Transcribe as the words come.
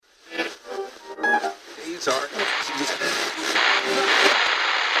No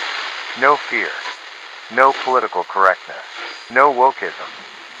fear. No political correctness. No wokeism.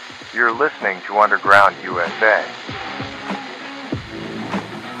 You're listening to Underground USA.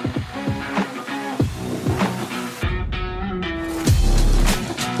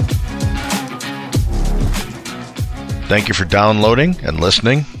 Thank you for downloading and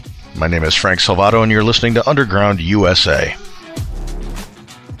listening. My name is Frank Salvato, and you're listening to Underground USA.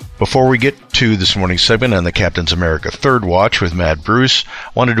 Before we get to this morning's segment on the Captain's America Third Watch with Matt Bruce,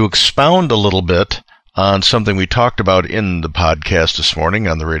 I wanted to expound a little bit on something we talked about in the podcast this morning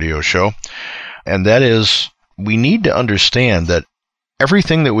on the radio show, and that is we need to understand that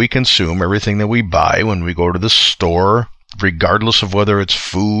everything that we consume, everything that we buy when we go to the store, regardless of whether it's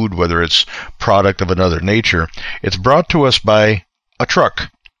food, whether it's product of another nature, it's brought to us by a truck.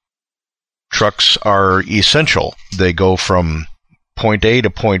 Trucks are essential. They go from point A to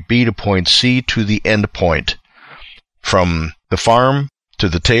point B to point C to the end point. From the farm to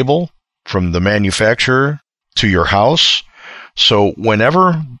the table, from the manufacturer to your house. So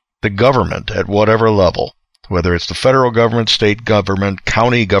whenever the government, at whatever level, whether it's the federal government, state government,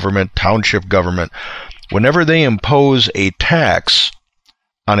 county government, township government, whenever they impose a tax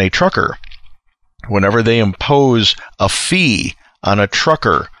on a trucker, whenever they impose a fee on a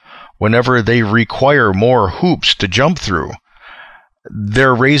trucker, whenever they require more hoops to jump through,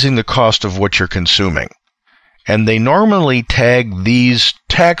 they're raising the cost of what you're consuming. And they normally tag these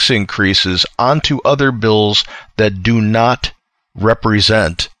tax increases onto other bills that do not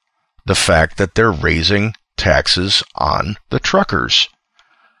represent the fact that they're raising taxes on the truckers.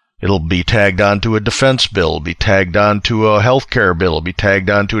 It'll be tagged onto a defense bill, be tagged onto a healthcare bill, be tagged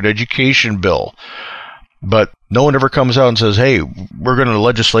onto an education bill. But no one ever comes out and says, hey, we're going to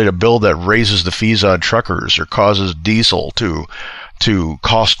legislate a bill that raises the fees on truckers or causes diesel to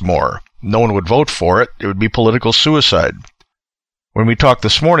cost more. No one would vote for it. It would be political suicide. When we talk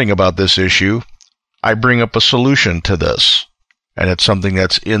this morning about this issue, I bring up a solution to this. And it's something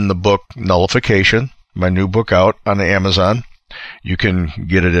that's in the book Nullification, my new book out on Amazon. You can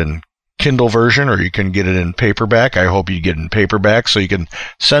get it in Kindle version or you can get it in paperback. I hope you get it in paperback so you can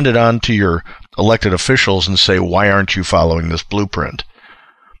send it on to your elected officials and say, why aren't you following this blueprint?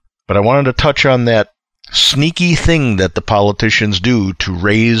 But I wanted to touch on that sneaky thing that the politicians do to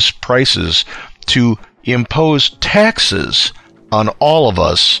raise prices, to impose taxes on all of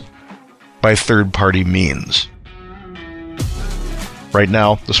us by third-party means. Right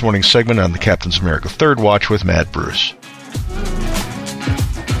now, this morning's segment on the Captain's America Third Watch with Matt Bruce.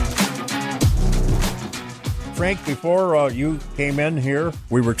 Frank, before you came in here,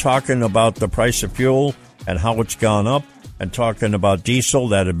 we were talking about the price of fuel and how it's gone up, and talking about diesel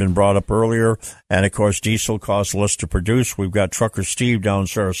that had been brought up earlier. And, of course, diesel costs less to produce. We've got Trucker Steve down in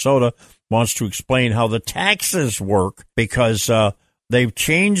Sarasota wants to explain how the taxes work, because they've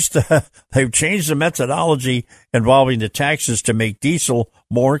changed the methodology involving the taxes to make diesel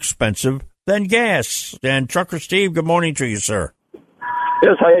more expensive than gas. And Trucker Steve, good morning to you, sir.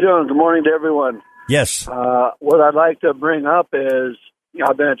 Yes, how you doing? Good morning to everyone. Yes. What I'd like to bring up is,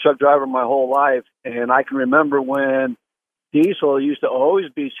 I've been a truck driver my whole life, and I can remember when diesel used to always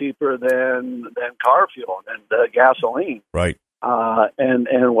be cheaper than car fuel and gasoline. Right.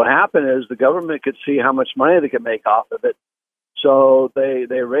 And what happened is the government could see how much money they could make off of it. So they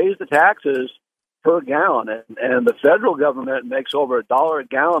raised the taxes per gallon, and the federal government makes over $1 a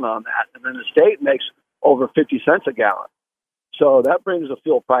gallon on that, and then the state makes over 50 cents a gallon. So that brings the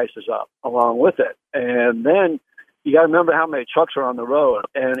fuel prices up along with it. And then you got to remember how many trucks are on the road.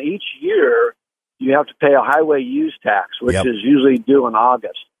 And each year you have to pay a highway use tax, which is usually due in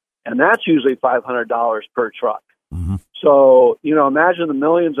August. And that's usually $500 per truck. Mm-hmm. So, imagine the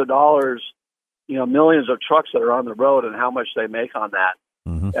millions of dollars, millions of trucks that are on the road and how much they make on that.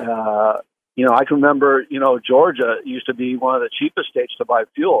 Mm-hmm. I can remember, Georgia used to be one of the cheapest states to buy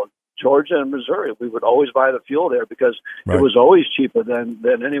fuel. Georgia and Missouri, we would always buy the fuel there because it was always cheaper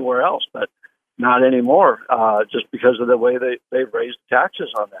than anywhere else, but not anymore, just because of the way they've raised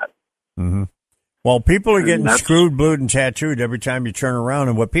taxes on that. Mm-hmm. Well, people are getting screwed, blued, and tattooed every time you turn around,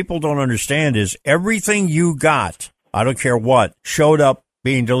 and what people don't understand is everything you got, I don't care what, showed up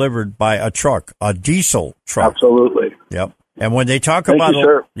being delivered by a truck, a diesel truck. Absolutely. Yep. And when they talk thank about, you,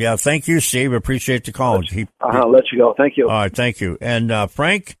 sir. Yeah, thank you, Steve. Appreciate the call. I'll let you go. Thank you. All right, thank you. And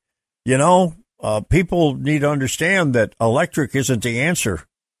Frank, people need to understand that electric isn't the answer.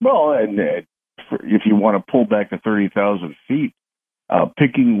 Well, and if you want to pull back to 30,000 feet,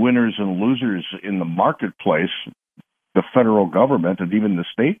 picking winners and losers in the marketplace, the federal government and even the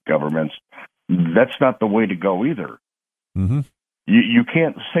state governments, that's not the way to go either. Mm-hmm. You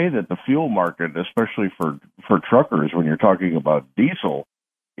can't say that the fuel market, especially for truckers, when you're talking about diesel,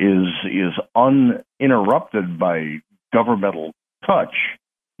 is uninterrupted by governmental touch.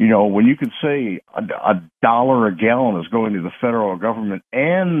 You know, when you could say $1 a gallon is going to the federal government,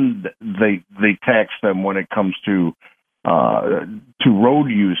 and they tax them when it comes to road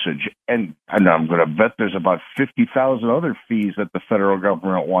usage, and I'm going to bet there's about 50,000 other fees that the federal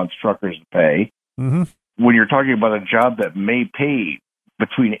government wants truckers to pay. Mm-hmm. When you're talking about a job that may pay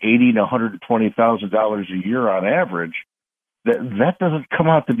between $80,000 and $120,000 a year on average, that doesn't come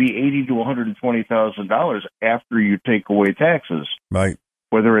out to be $80,000 to $120,000 after you take away taxes, right?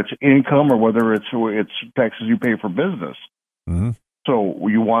 Whether it's income or whether it's taxes you pay for business. Mm-hmm. So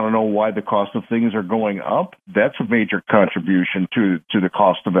you want to know why the cost of things are going up? That's a major contribution to the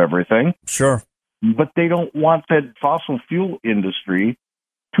cost of everything. Sure. But they don't want that fossil fuel industry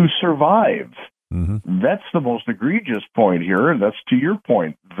to survive. Mm-hmm. That's the most egregious point here, and that's to your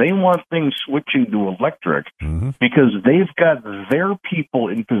point. They want things switching to electric because they've got their people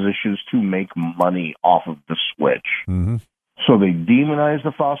in positions to make money off of the switch. Mm-hmm. So they demonize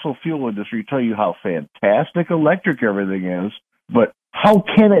the fossil fuel industry, tell you how fantastic electric everything is, but how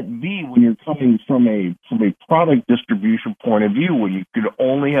can it be when you're coming from a product distribution point of view when you could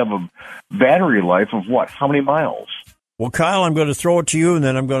only have a battery life of what? How many miles? Well, Kyle, I'm going to throw it to you, and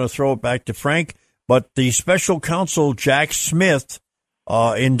then I'm going to throw it back to Frank. But the special counsel, Jack Smith,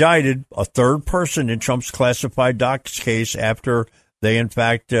 indicted a third person in Trump's classified docs case after they, in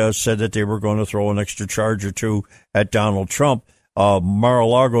fact, said that they were going to throw an extra charge or two at Donald Trump.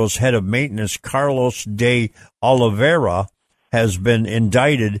 Mar-a-Lago's head of maintenance, Carlos de Oliveira, has been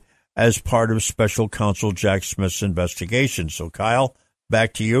indicted as part of special counsel Jack Smith's investigation. So, Kyle,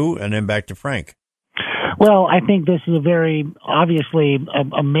 back to you, and then back to Frank. Well, I think this is a very obviously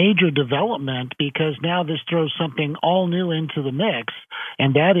a major development because now this throws something all new into the mix,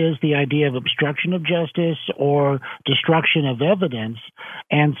 and that is the idea of obstruction of justice or destruction of evidence.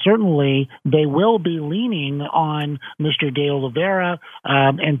 And certainly they will be leaning on Mr. De Oliveira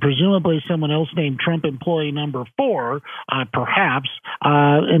and presumably someone else named Trump employee number 4, perhaps,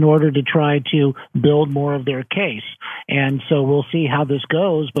 in order to try to build more of their case. And so we'll see how this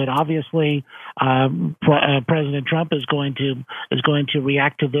goes, but obviously President Trump is going to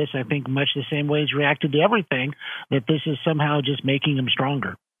react to this, I think, much the same way he's reacted to everything, that this is somehow just making him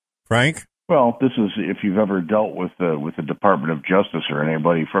stronger. Frank? Well, this is, if you've ever dealt with the Department of Justice or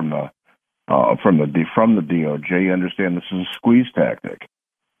anybody from the DOJ, you understand this is a squeeze tactic.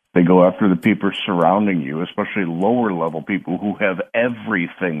 They go after the people surrounding you, especially lower level people who have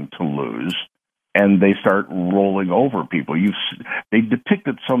everything to lose, and they start rolling over people. They depict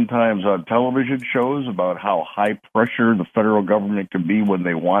it sometimes on television shows about how high pressure the federal government can be when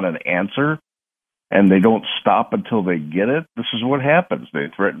they want an answer, and they don't stop until they get it. This is what happens. They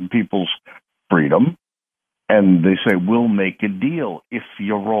threaten people's freedom, and they say, we'll make a deal if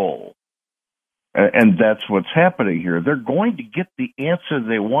you roll. And that's what's happening here. They're going to get the answer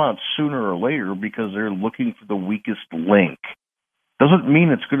they want sooner or later because they're looking for the weakest link. Doesn't mean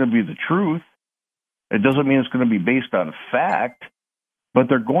it's going to be the truth. It doesn't mean it's going to be based on fact, but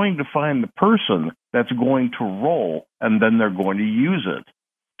they're going to find the person that's going to roll, and then they're going to use it.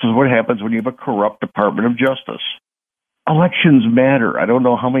 This is what happens when you have a corrupt Department of Justice. Elections matter. I don't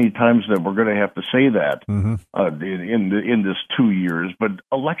know how many times that we're going to have to say that in this 2 years, but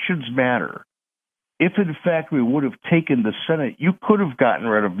elections matter. If, in fact, we would have taken the Senate, you could have gotten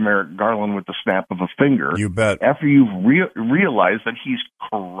rid of Merrick Garland with the snap of a finger. You bet. After you've realized that he's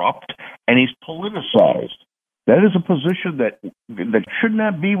corrupt and he's politicized. That is a position that should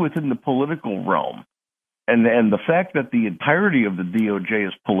not be within the political realm. And the fact that the entirety of the DOJ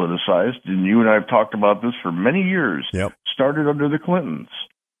is politicized, and you and I have talked about this for many years, started under the Clintons.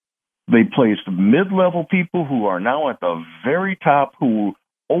 They placed mid-level people who are now at the very top who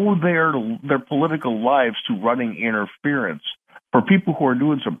owe their political lives to running interference for people who are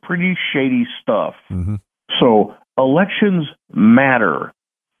doing some pretty shady stuff. Mm-hmm. So elections matter.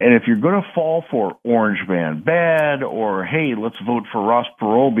 And if you're going to fall for Orange Man bad or, hey, let's vote for Ross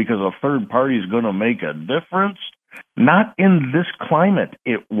Perot because a third party is going to make a difference, not in this climate,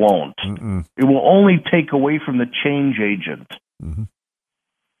 it won't. Mm-mm. It will only take away from the change agent. Mm-hmm.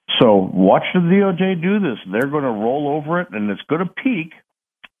 So watch the DOJ do this. They're going to roll over it, and it's going to peak.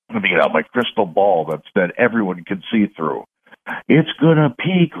 Let me get out my crystal ball that everyone can see through. It's going to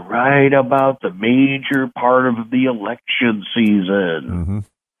peak right about the major part of the election season. Mm-hmm.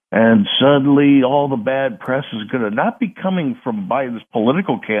 And suddenly all the bad press is going to not be coming from Biden's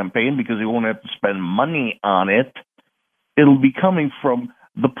political campaign because he won't have to spend money on it. It'll be coming from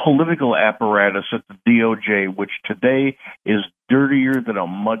the political apparatus at the DOJ, which today is dirtier than a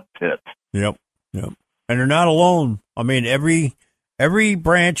mud pit. Yep. And they're not alone. I mean, every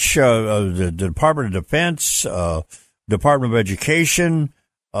branch, the Department of Defense, Department of Education,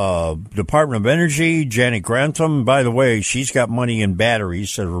 Department of Energy, Janet Grantham, by the way, she's got money in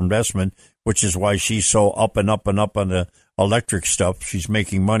batteries for investment, which is why she's so up and up and up on the electric stuff. She's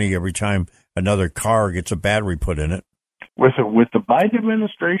making money every time another car gets a battery put in it. With the Biden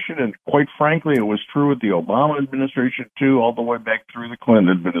administration, and quite frankly, it was true with the Obama administration too, all the way back through the Clinton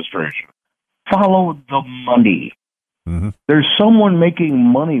administration. Follow the money. Mm-hmm. There's someone making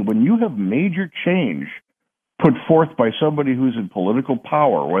money. When you have major change put forth by somebody who's in political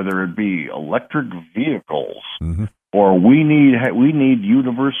power, whether it be electric vehicles, mm-hmm. or we need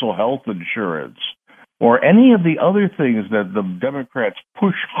universal health insurance, or any of the other things that the Democrats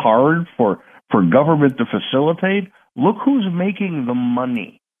push hard for government to facilitate, look who's making the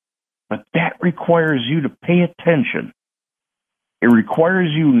money. But that requires you to pay attention. It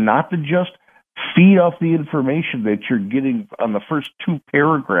requires you not to just feed off the information that you're getting on the first two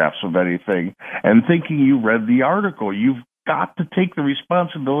paragraphs of anything and thinking you read the article. You've got to take the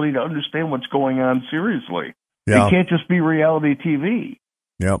responsibility to understand what's going on seriously. Yeah. It can't just be reality TV.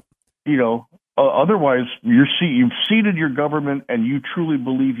 Yep. Otherwise, you've seated your government and you truly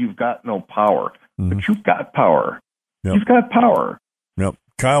believe you've got no power. Mm-hmm. But you've got power. Yep. You've got power. Yep.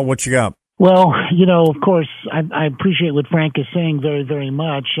 Kyle, what you got? Well, of course, I appreciate what Frank is saying very, very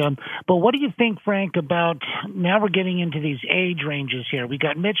much. But what do you think, Frank, about now we're getting into these age ranges here? We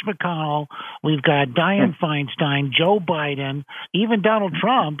got Mitch McConnell, we've got Dianne Feinstein, Joe Biden, even Donald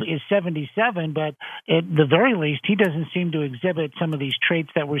Trump is 77, but at the very least, he doesn't seem to exhibit some of these traits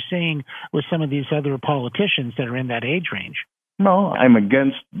that we're seeing with some of these other politicians that are in that age range. No, I'm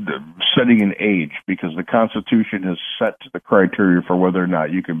against setting an age because the Constitution has set the criteria for whether or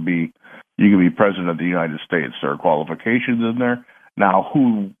not you can be president of the United States. There are qualifications in there. Now,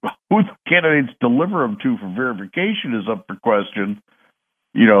 who the candidates deliver them to for verification is up for question.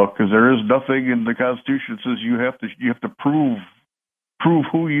 Because there is nothing in the Constitution that says you have to prove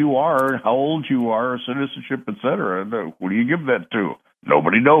who you are, how old you are, citizenship, etc. Who do you give that to?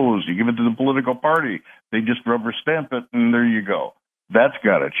 Nobody knows. You give it to the political party. They just rubber stamp it, and there you go. That's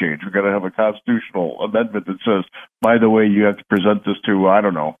got to change. We've got to have a constitutional amendment that says, by the way, you have to present this to,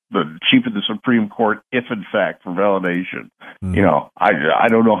 the chief of the Supreme Court, if in fact, for validation. Mm-hmm. I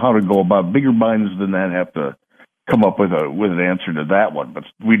don't know how to go about. Bigger minds than that have to come up with an answer to that one, but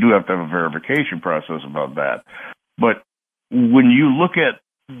we do have to have a verification process about that. But when you look at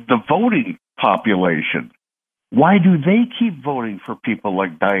the voting population, why do they keep voting for people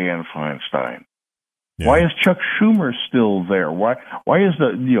like Dianne Feinstein? Yeah. Why is Chuck Schumer still there? Why is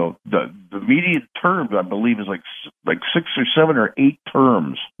the median term, I believe, is like 6 or 7 or 8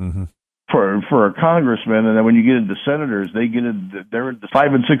 terms mm-hmm. for a congressman, and then when you get into senators, they're in the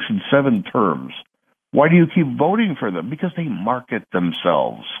 5 and 6 and 7 terms. Why do you keep voting for them? Because they market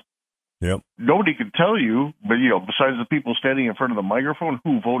themselves. Yep. Nobody can tell you, but besides the people standing in front of the microphone,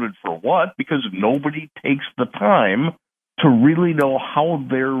 who voted for what, because nobody takes the time to really know how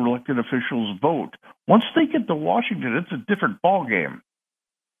their elected officials vote. Once they get to Washington, it's a different ballgame.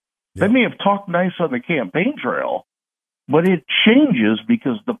 Yep. They may have talked nice on the campaign trail, but it changes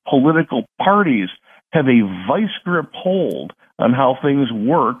because the political parties have a vice grip hold on how things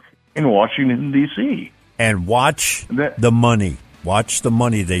work in Washington, D.C. And watch the money. Watch the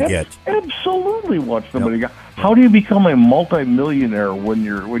money they get. Absolutely watch the money. How do you become a multimillionaire when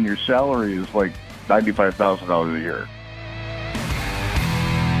your salary is like $95,000 a year?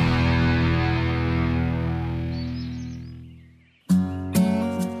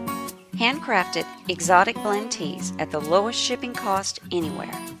 Handcrafted exotic blend teas at the lowest shipping cost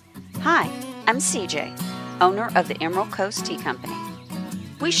anywhere. Hi, I'm CJ, owner of the Emerald Coast Tea Company.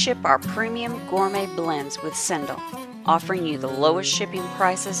 We ship our premium gourmet blends with Sendle, offering you the lowest shipping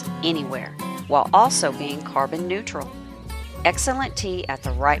prices anywhere, while also being carbon neutral. Excellent tea at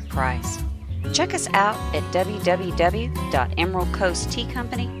the right price. Check us out at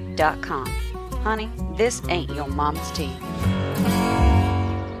www.emeraldcoastteacompany.com. Honey, this ain't your mama's tea.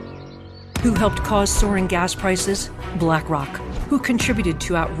 Who helped cause soaring gas prices? BlackRock. Who contributed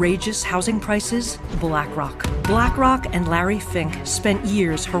to outrageous housing prices? BlackRock. BlackRock and Larry Fink spent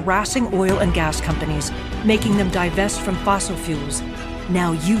years harassing oil and gas companies, making them divest from fossil fuels.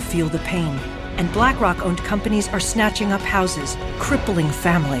 Now you feel the pain. And BlackRock-owned companies are snatching up houses, crippling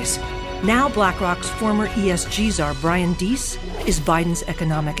families. Now BlackRock's former ESG czar, Brian Deese, is Biden's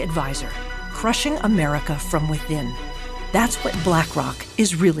economic advisor, crushing America from within. That's what BlackRock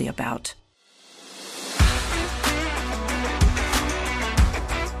is really about.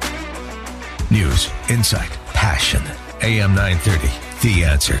 News, insight, passion. AM 930, The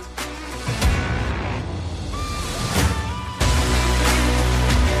Answer.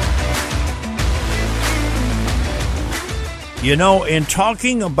 You know, in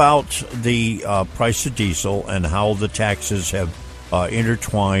talking about the price of diesel and how the taxes have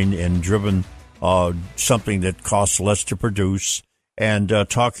intertwined and driven something that costs less to produce, and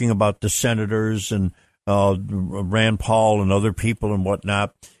talking about the senators and Rand Paul and other people and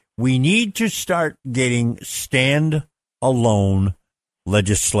whatnot, we need to start getting stand-alone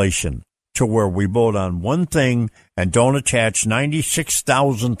legislation to where we vote on one thing and don't attach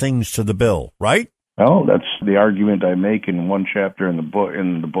 96,000 things to the bill, right? Oh, that's the argument I make in one chapter in the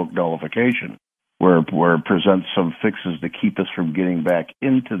book Nullification, where it presents some fixes to keep us from getting back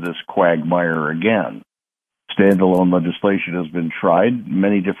into this quagmire again. Standalone legislation has been tried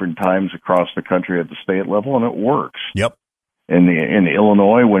many different times across the country at the state level, and it works. Yep. In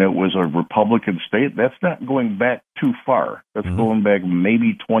Illinois, when it was a Republican state, that's not going back too far. That's going back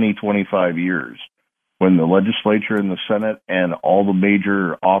maybe 20, 25 years. When the legislature and the Senate and all the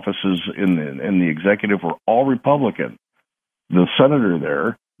major offices in the executive were all Republican, the senator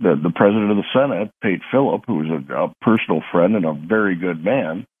there, the president of the Senate, Tate Phillip, who was a personal friend and a very good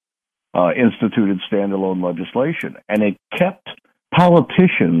man, instituted standalone legislation. And it kept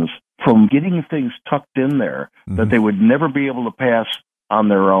politicians from getting things tucked in there that they would never be able to pass on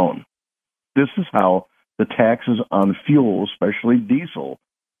their own. This is how the taxes on fuel, especially diesel,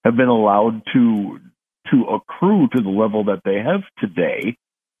 have been allowed to accrue to the level that they have today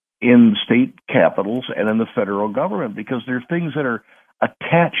in state capitals and in the federal government, because they're things that are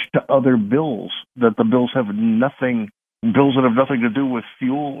attached to other bills, that the bills that have nothing to do with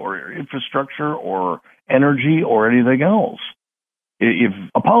fuel or infrastructure or energy or anything else. If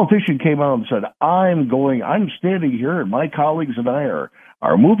a politician came out and said, I'm standing here and my colleagues and I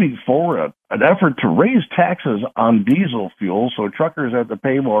are moving forward an effort to raise taxes on diesel fuel so truckers have to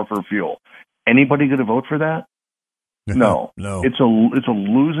pay more for fuel, anybody going to vote for that? No. It's a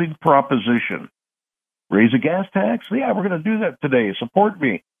losing proposition. Raise a gas tax? Yeah, we're going to do that today. Support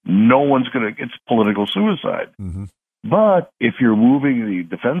me. No one's going to. It's political suicide. But if you're moving the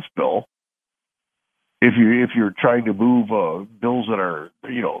defense bill, if you're trying to move bills that are,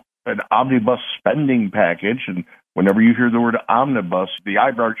 an omnibus spending package, and whenever you hear the word omnibus, the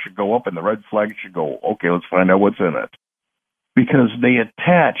eyebrows should go up and the red flag should go, okay, let's find out what's in it. Because they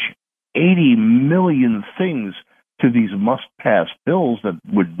attach 80 million things to these must-pass bills that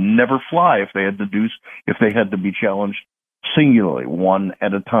would never fly if they had to be challenged singularly, one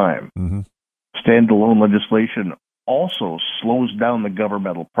at a time. Standalone legislation also slows down the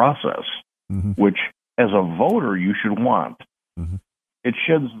governmental process, which, as a voter, you should want. It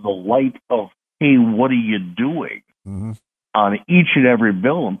sheds the light of, hey, what are you doing on each and every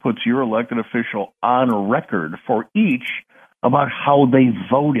bill, and puts your elected official on record for each about how they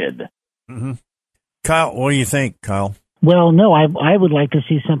voted. Kyle, what do you think, Kyle? Well, no, I would like to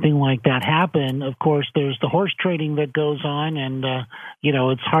see something like that happen. Of course, there's the horse trading that goes on, and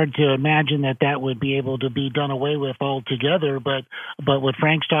it's hard to imagine that would be able to be done away with altogether. But what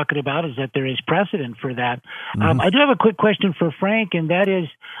Frank's talking about is that there is precedent for that. I do have a quick question for Frank, and that is,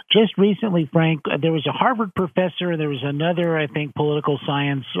 just recently, Frank, there was a Harvard professor, there was another, I think, political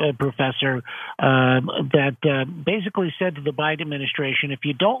science professor that basically said to the Biden administration, if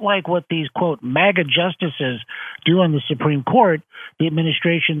you don't like what these, quote, MAGA justices do on the Supreme Court, the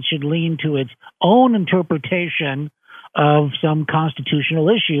administration should lean to its own interpretation of some constitutional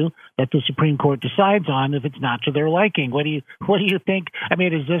issue that the Supreme Court decides on if it's not to their liking. What do you think? I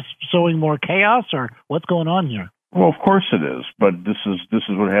mean, is this sowing more chaos, or what's going on here? Well, of course it is, but this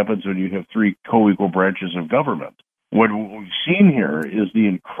is what happens when you have three co-equal branches of government. What we've seen here is the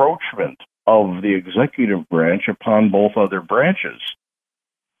encroachment of the executive branch upon both other branches,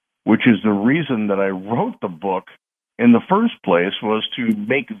 which is the reason that I wrote the book in the first place, was to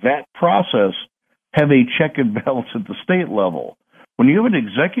make that process have a check and balance at the state level. When you have an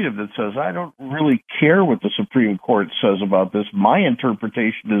executive that says, I don't really care what the Supreme Court says about this, my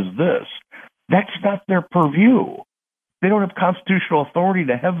interpretation is this, that's not their purview. They don't have constitutional authority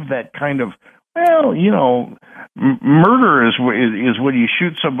to have that kind of, murder is when you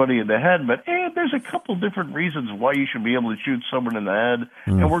shoot somebody in the head, but there's a couple different reasons why you should be able to shoot someone in the head,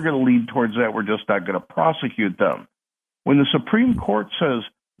 and we're going to lean towards that. We're just not going to prosecute them. When the Supreme Court says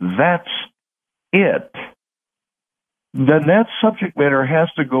that's it, then that subject matter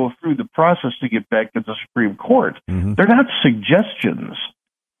has to go through the process to get back to the Supreme Court. They're not suggestions.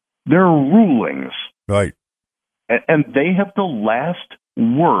 They're rulings. Right. And they have the last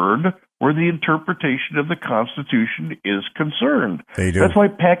word where the interpretation of the Constitution is concerned. They do. That's why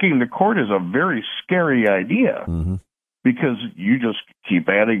packing the court is a very scary idea, because you just keep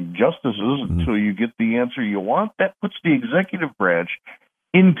adding justices until you get the answer you want. That puts the executive branch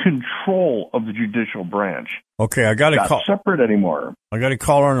in control of the judicial branch. Okay, I got a call. Not separate anymore. I got a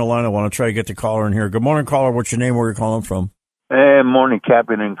caller on the line. I want to try to get the caller in here. Good morning, caller. What's your name? Where are you calling from? Hey, morning,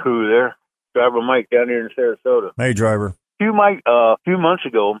 Captain and crew there. Driver Mike down here in Sarasota. Hey, driver. A few months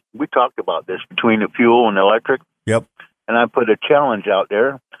ago, we talked about this between the fuel and electric. Yep. And I put a challenge out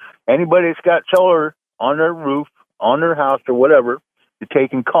there. Anybody that's got solar on their roof, on their house, or whatever, to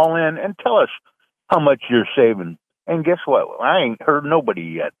take and call in and tell us how much you're saving. And guess what? I ain't heard nobody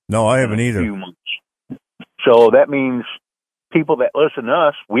yet. No, I haven't either. A few months. So that means people that listen to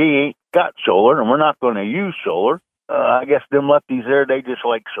us, we ain't got solar, and we're not going to use solar. I guess them lefties there, they just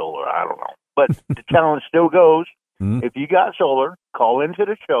like solar. I don't know. But the challenge still goes. If you got solar, call into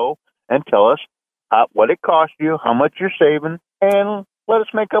the show and tell us what it cost you, how much you're saving, and let us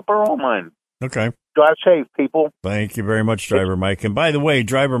make up our own mind. Okay. Drive safe, people. Thank you very much, Driver Mike. And by the way,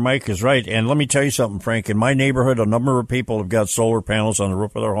 Driver Mike is right. And let me tell you something, Frank. In my neighborhood, a number of people have got solar panels on the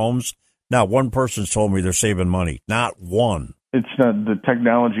roof of their homes. Not one person's told me they're saving money. Not one. It's not, the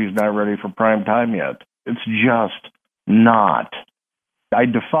technology is not ready for prime time yet. It's just not. I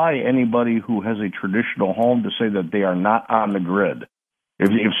defy anybody who has a traditional home to say that they are not on the grid.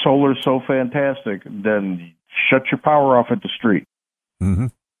 If solar is so fantastic, then shut your power off at the street.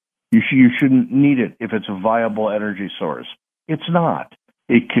 You shouldn't need it if it's a viable energy source. It's not.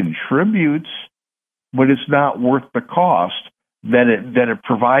 It contributes, but it's not worth the cost that it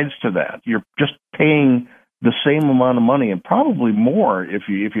provides to that. You're just paying the same amount of money, and probably more if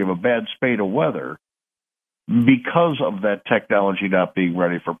you have a bad spate of weather, because of that technology not being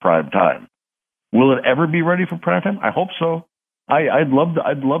ready for prime time. Will it ever be ready for prime time? I hope so. I'd love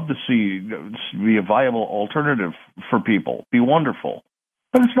to see be a viable alternative for people. Be wonderful.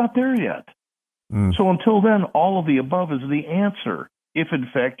 But it's not there yet. So until then, all of the above is the answer, if in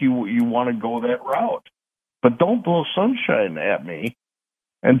fact you want to go that route. But don't blow sunshine at me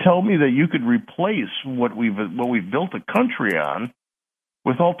and tell me that you could replace what we've built a country on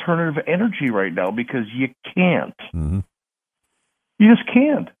with alternative energy right now, because you can't. You just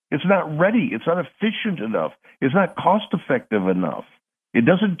can't. It's not ready. It's not efficient enough. It's not cost-effective enough. It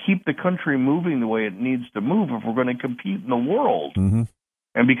doesn't keep the country moving the way it needs to move if we're going to compete in the world.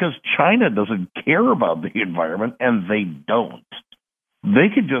 And because China doesn't care about the environment, and they don't, they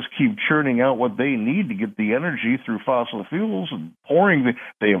could just keep churning out what they need to get the energy through fossil fuels and pouring.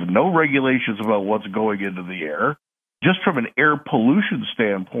 They have no regulations about what's going into the air. Just from an air pollution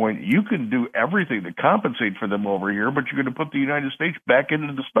standpoint, you can do everything to compensate for them over here, but you're going to put the United States back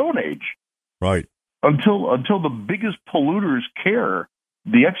into the Stone Age. Right. Until the biggest polluters care,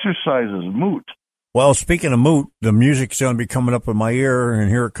 the exercise is moot. Well, speaking of moot, the music's going to be coming up in my ear, and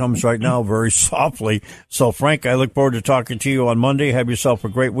here it comes right now very softly. So, Frank, I look forward to talking to you on Monday. Have yourself a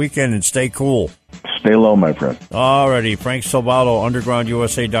great weekend and stay cool. Stay low, my friend. All righty. Frank Salvato,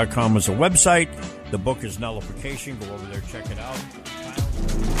 undergroundusa.com is a website. The book is Nullification. Go over there, check it out.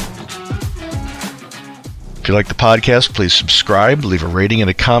 If you like the podcast, please subscribe, leave a rating and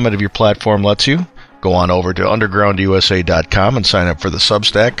a comment if your platform lets you. Go on over to undergroundusa.com and sign up for the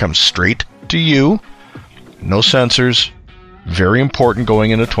Substack. Comes straight to you. No censors. Very important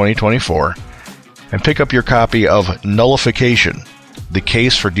going into 2024. And pick up your copy of Nullification, The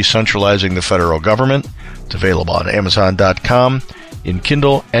Case for Decentralizing the Federal Government. It's available on Amazon.com, in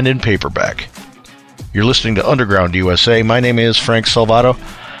Kindle, and in paperback. You're listening to Underground USA. My name is Frank Salvato.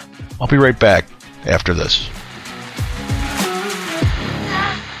 I'll be right back after this.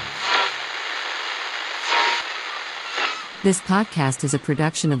 This podcast is a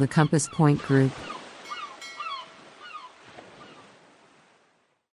production of the Compass Point Group.